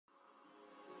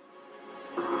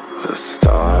The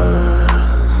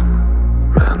stars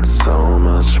meant so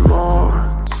much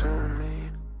more to me.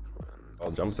 All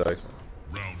jump attacks,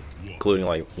 including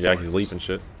like Jackie's leap and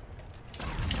shit.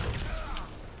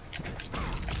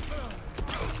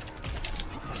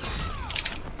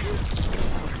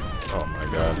 Oh my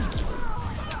god.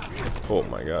 Oh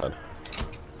my god.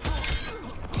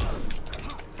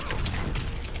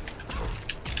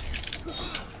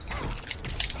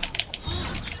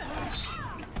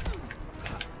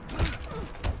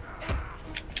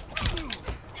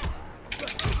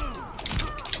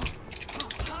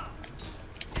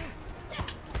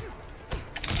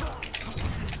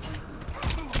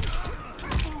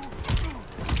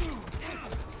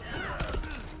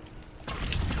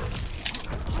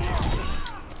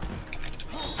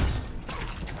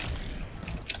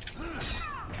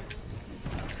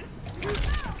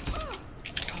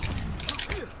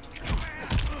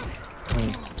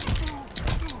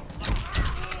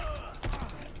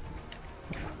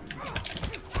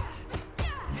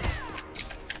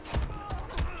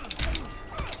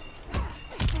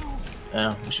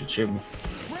 Yeah, you should shoot me.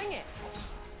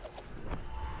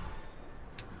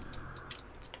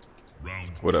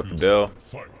 What up, Fidel?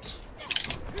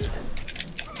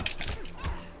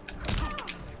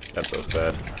 That's so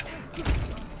sad.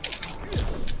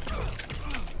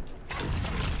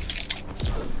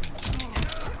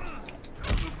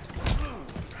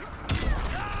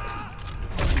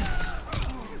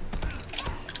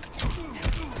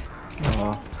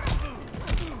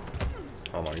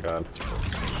 Oh my god.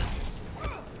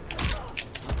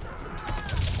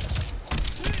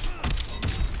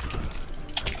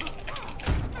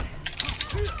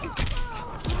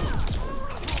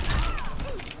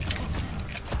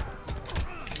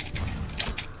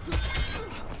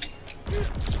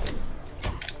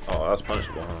 Oh, that's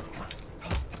punishable, huh?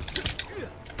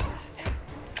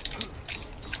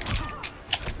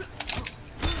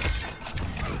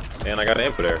 And I got an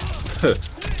input there.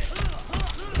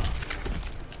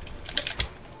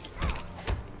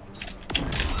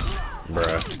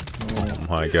 Bruh.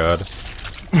 Oh my god.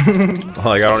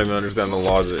 Like, I don't even understand the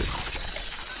logic.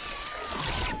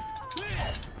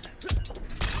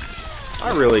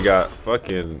 I really got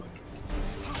fucking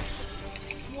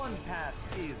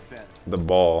the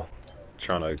ball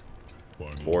trying to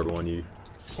forward one you.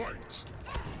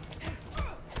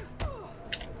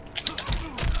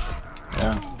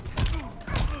 Yeah.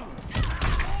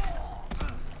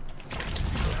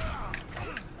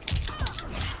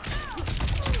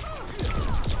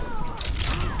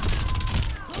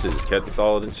 Just kept it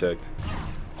solid and checked.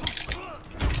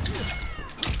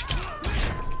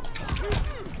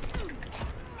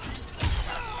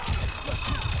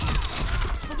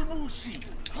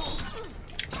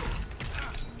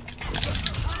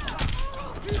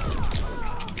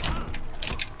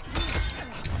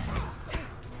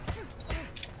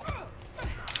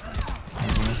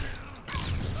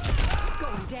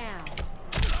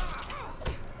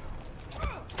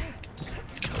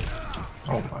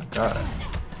 Oh my god.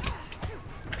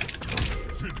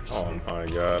 Oh my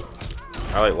god.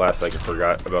 I like last second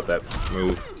forgot about that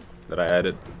move that I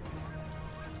added.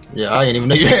 Yeah, I didn't even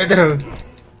know you had that. Round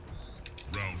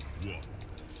one,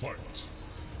 fight.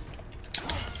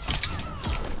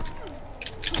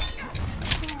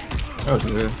 That was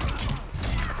good.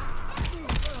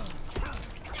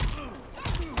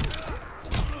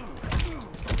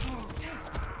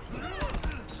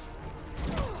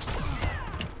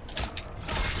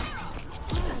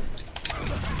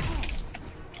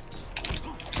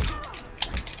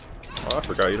 Oh, I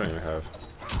forgot you don't even have.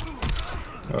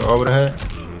 Over the head?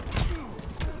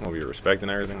 Well, you're respecting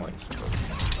everything, like.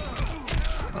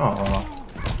 Oh.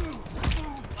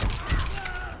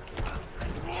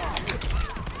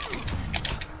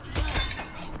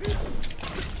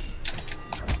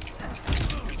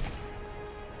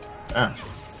 Ah.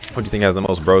 What do you think has the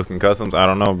most broken customs? I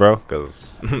don't know, bro, because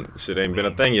shit ain't been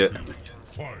a thing yet.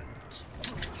 Fight.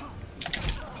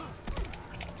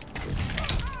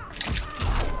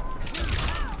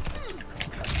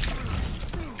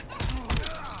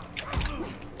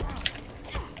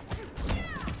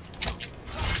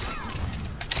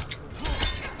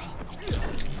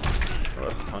 Oh,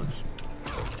 that's a punch.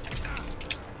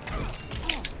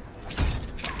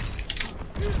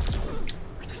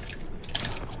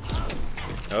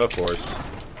 Of course.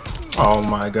 Oh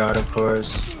my god, of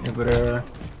course. Over there.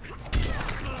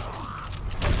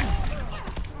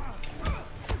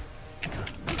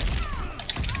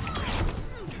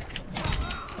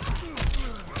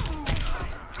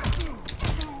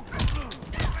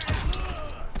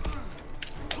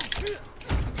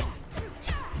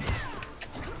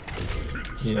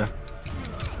 Yeah.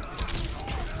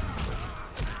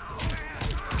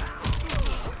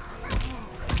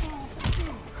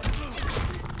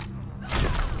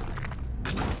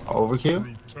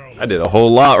 overkill? I did a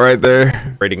whole lot right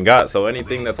there. Rating got, so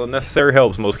anything that's unnecessary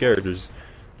helps most characters.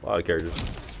 A lot of characters.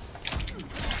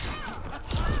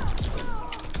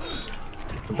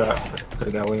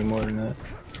 Could've got way more than that.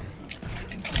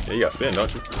 Yeah, you got spin,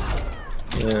 don't you?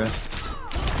 Yeah.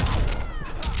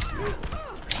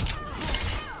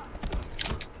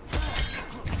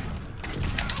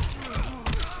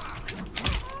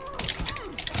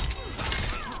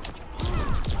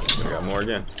 I got more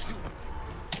again.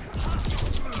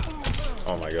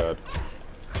 Oh my god.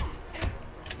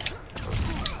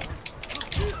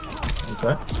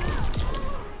 Okay.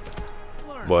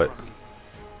 But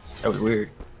That was weird.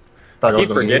 I keep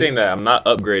forgetting that I'm not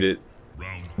upgraded,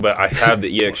 but I have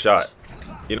the EX shot.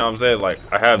 You know what I'm saying? Like,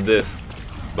 I have this,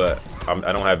 but I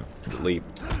don't have the leap.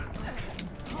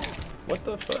 What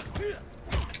the fuck?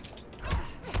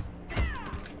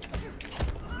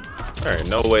 There ain't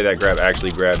no way that grab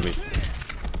actually grabbed me.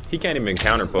 He can't even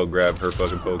counter poke grab her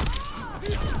fucking pokes.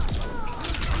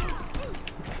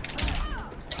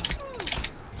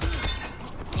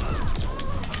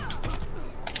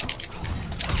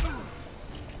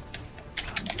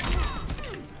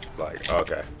 Like,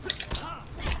 okay.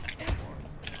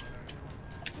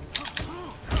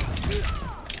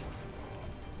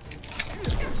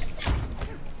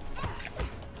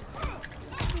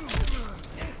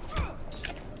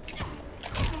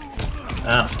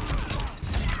 Ow.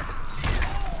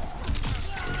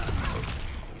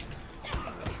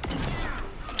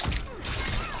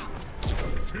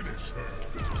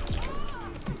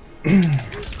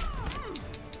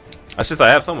 That's just I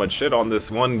have so much shit on this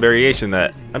one variation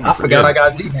that I forgot I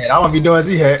got Z-head. I want to be doing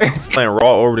Z-head. Playing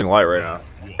raw orbiting light right now.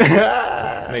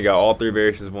 They got all 3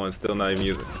 variations, one still not even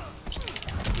using.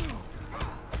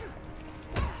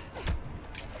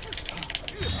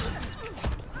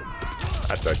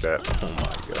 I took that. Oh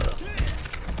my god.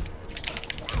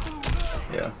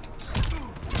 Yeah.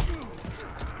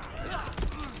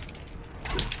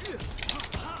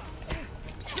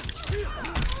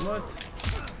 What?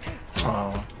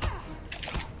 Oh.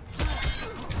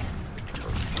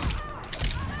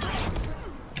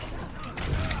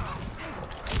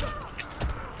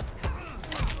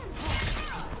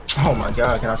 Oh my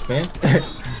god, can I spin?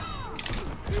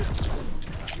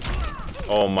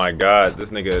 Oh my god,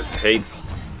 this nigga hates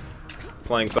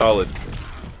playing solid.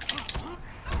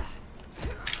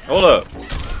 Hold up.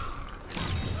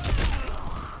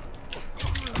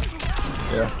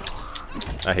 Yeah.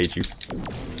 I hate you.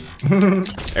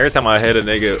 Every time I hit a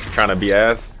nigga trying to be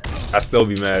ass, I still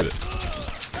be mad.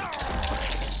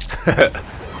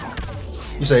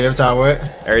 You say every time what?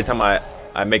 Every time I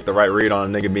make the right read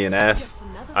on a nigga being ass,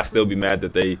 I still be mad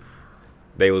that they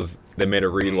made a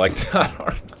read like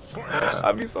that.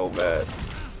 I'd be so mad.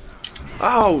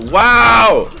 Oh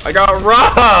wow! I got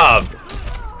robbed!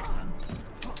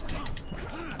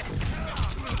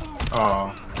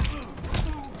 Oh.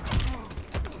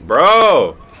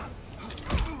 Bro!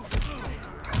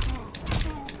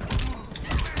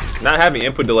 Not having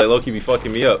input delay low-key be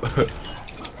fucking me up.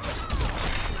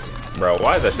 Bro,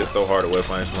 why is that shit so hard to whip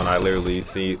flash when I literally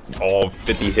see all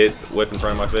 50 hits whiff in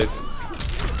front of my face?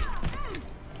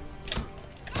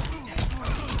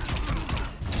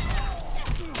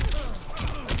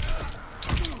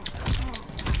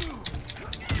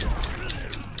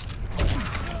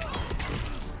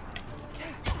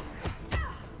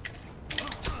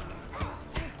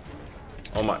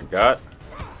 Oh my god.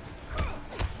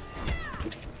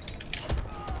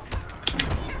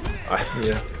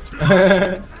 Yeah.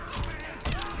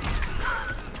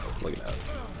 Look at us.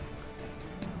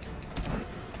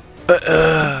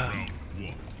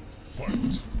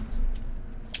 Fight.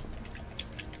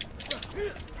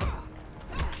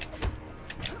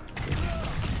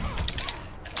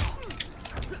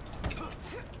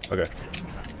 Okay.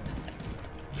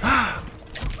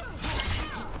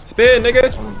 Spin, nigga!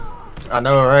 I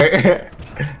know, right?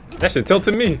 That shit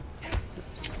tilted me.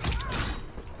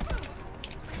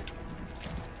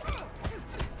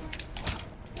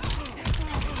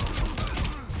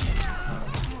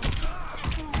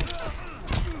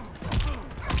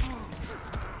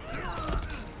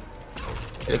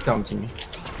 It come to me.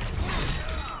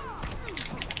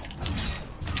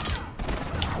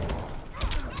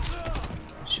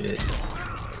 Shit.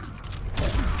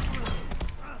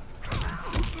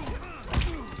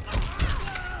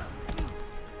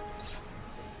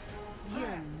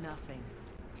 You're nothing.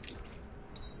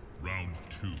 Round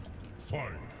 2.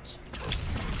 Fight.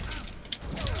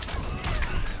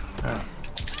 Ah.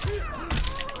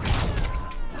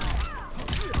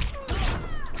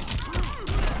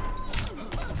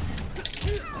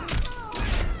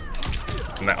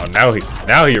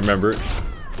 Now he remembered.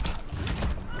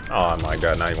 Oh my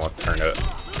god, now he wants to turn up.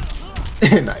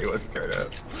 Now he wants to turn up.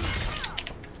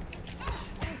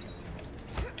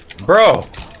 Bro!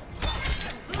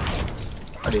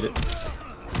 I did it.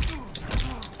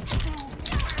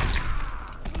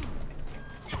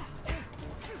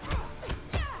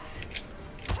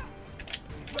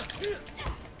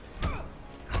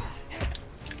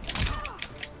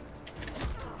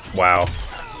 Wow.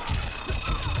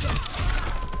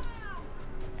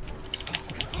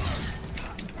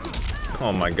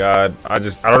 Oh my god. I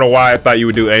don't know why I thought you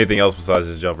would do anything else besides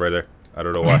just jump right there. I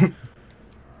don't know why.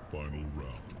 Final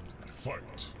round.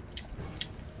 Fight.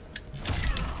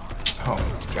 Oh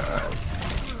my god.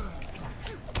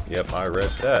 Yep, I read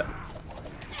that.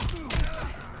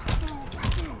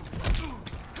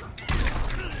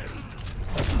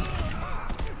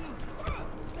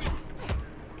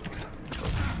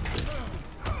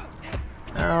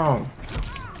 Ow.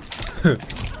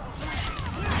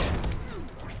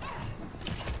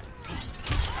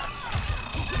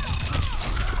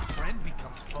 Friend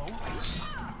becomes foe.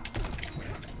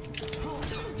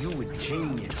 You a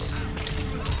genius.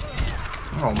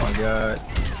 Oh my god.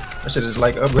 That shit is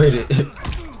like upgraded.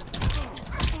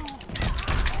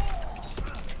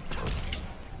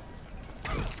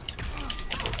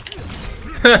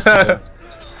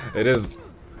 It is.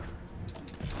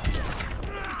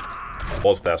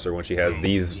 Pulls faster when she has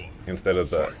these instead of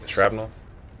the shrapnel.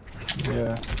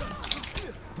 Yeah.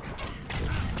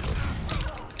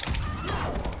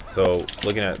 So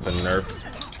looking at the nerf,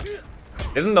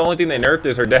 isn't the only thing they nerfed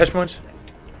is her dash punch?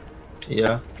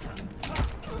 Yeah.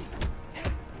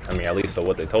 I mean, at least so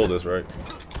what they told us, right?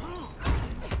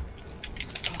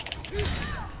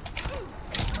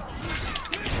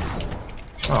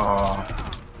 Aw.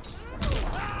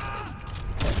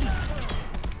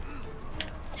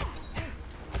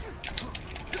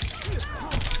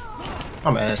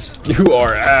 I'm ass. You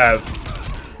are ass.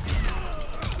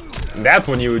 That's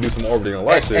when you would do some orbiting and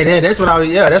light shit. And then that's when I would,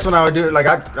 yeah, that's when I would do it. Like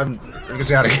I just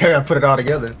gotta put it all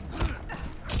together.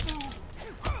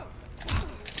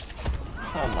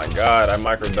 Oh my god, I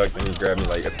micro ducked and he grabbed me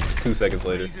like 2 seconds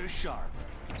later. These are sharp.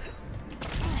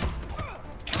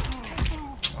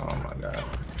 Oh my god.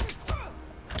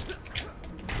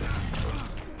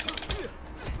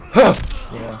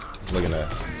 Yeah. Look at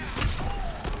that.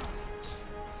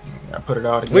 I put it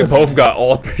all together. We both got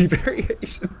all 3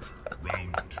 variations.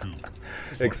 Round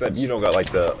 2. Except you don't got like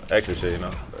the extra shit, you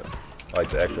know? But, like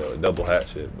the extra double hat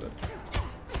shit, but.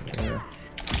 Yeah.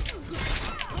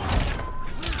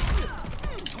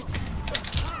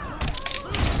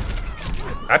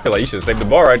 I feel like you should have saved the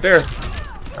bar right there.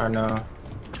 I know.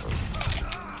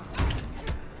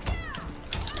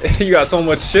 You got so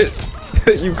much shit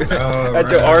you at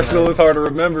your arsenal is hard to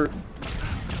remember.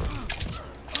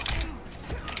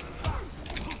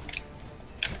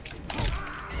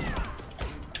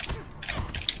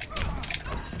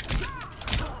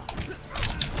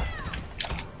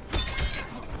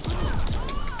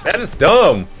 That is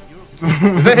dumb.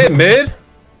 Is that hit mid?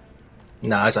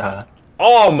 Nah, it's a high.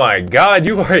 Oh my god,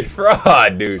 you are a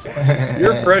fraud, dude.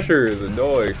 Your pressure is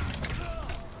annoying.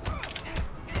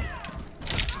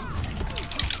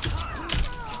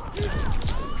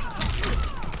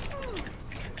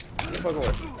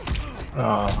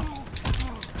 Oh.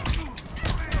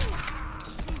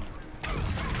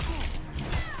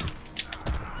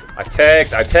 I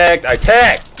tagged.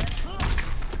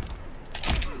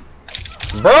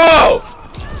 Bro!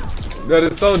 That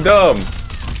is so dumb.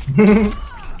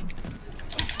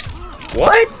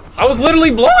 What? I was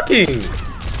literally blocking.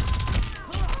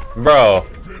 Bro.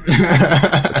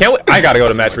 Can't we? I gotta go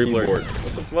to match replay. What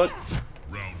the fuck?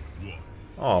 Round 1.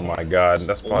 Oh my god,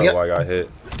 that's probably why I got hit.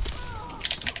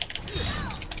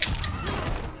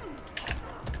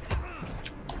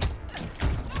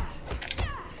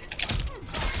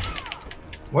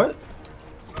 What?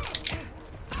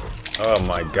 Oh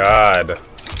my god.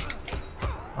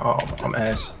 Oh, I'm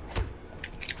ass.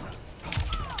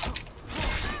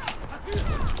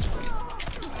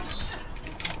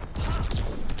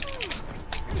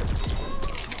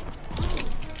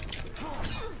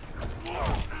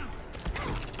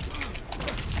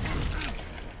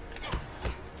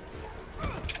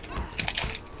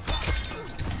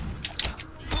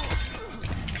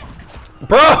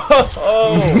 Bro!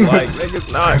 Oh, like,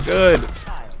 nigga's not good.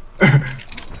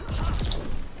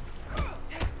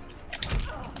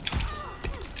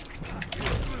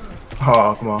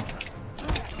 Oh, come on.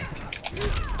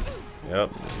 Yep,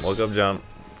 look up,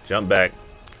 jump back.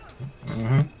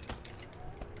 Mm-hmm.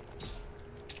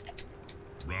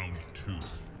 Round 2.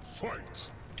 Fight.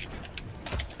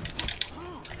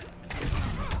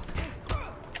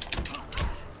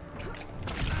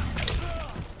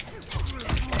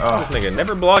 This nigga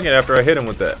never blocking after I hit him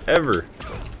with that, ever.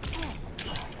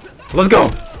 Let's go!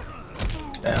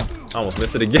 Damn. I almost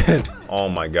missed it again. Oh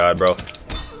my god, bro.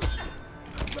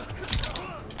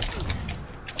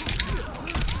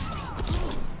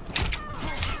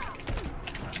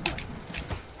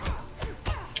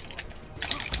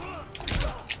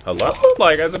 Hello?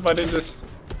 Like, as if I didn't just...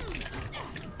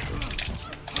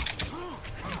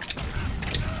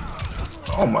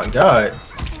 Oh my god.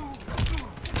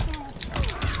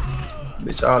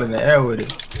 This bitch all in the air with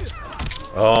it.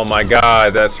 Oh my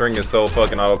god, that string is so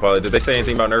fucking autopilot. Did they say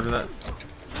anything about nerfing that?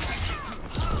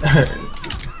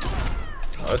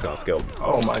 Oh, that's gonna scale.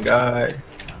 Oh my god.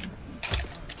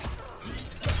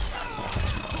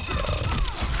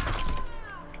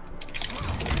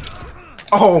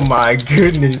 Oh my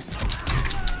goodness.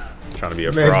 Trying to be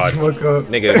a Man, fraud. fuck up.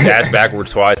 Nigga dashed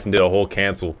backwards twice and did a whole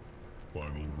cancel. Final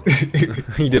round.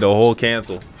 He did a whole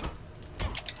cancel.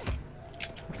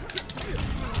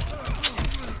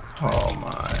 Oh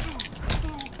my.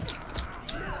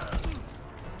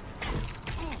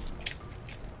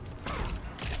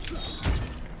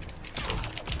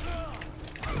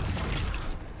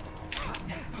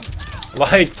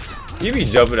 Like, you be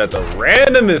jumping at the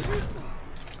randomest.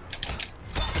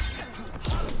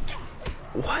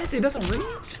 What? It doesn't reach?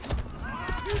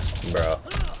 Bro.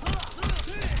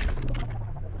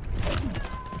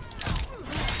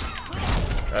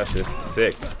 That's just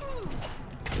sick.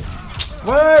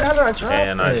 What? How did I try?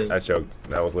 And I choked.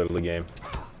 That was literally game.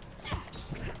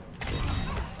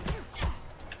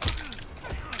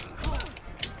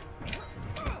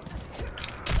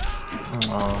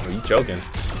 Oh. You choking.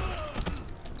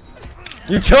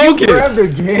 You choking! Grabbed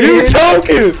again. You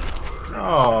choking!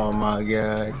 Oh my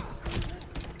god.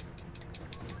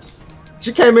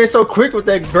 She came in so quick with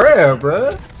that grab,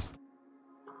 bruh.